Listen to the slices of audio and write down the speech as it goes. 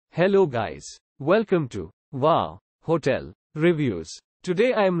Hello guys. Welcome to Wow Hotel Reviews.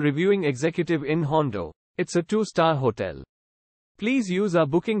 Today I am reviewing Executive Inn Hondo. It's a 2-star hotel. Please use our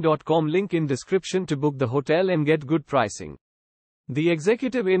booking.com link in description to book the hotel and get good pricing. The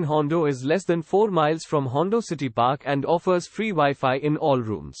Executive Inn Hondo is less than 4 miles from Hondo City Park and offers free Wi-Fi in all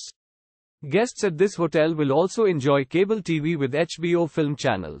rooms. Guests at this hotel will also enjoy cable TV with HBO film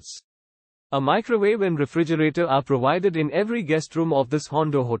channels. A microwave and refrigerator are provided in every guest room of this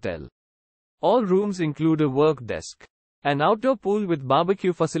Hondo hotel. All rooms include a work desk. An outdoor pool with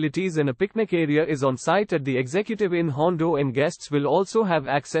barbecue facilities and a picnic area is on site at the Executive Inn Hondo, and guests will also have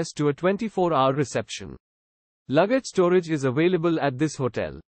access to a 24-hour reception. Luggage storage is available at this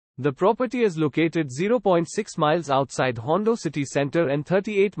hotel. The property is located 0.6 miles outside Hondo City Center and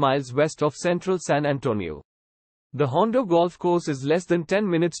 38 miles west of central San Antonio. The Hondo Golf Course is less than 10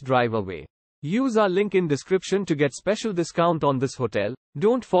 minutes drive away. Use our link in description to get special discount on this hotel.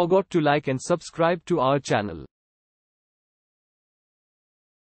 Don't forget to like and subscribe to our channel.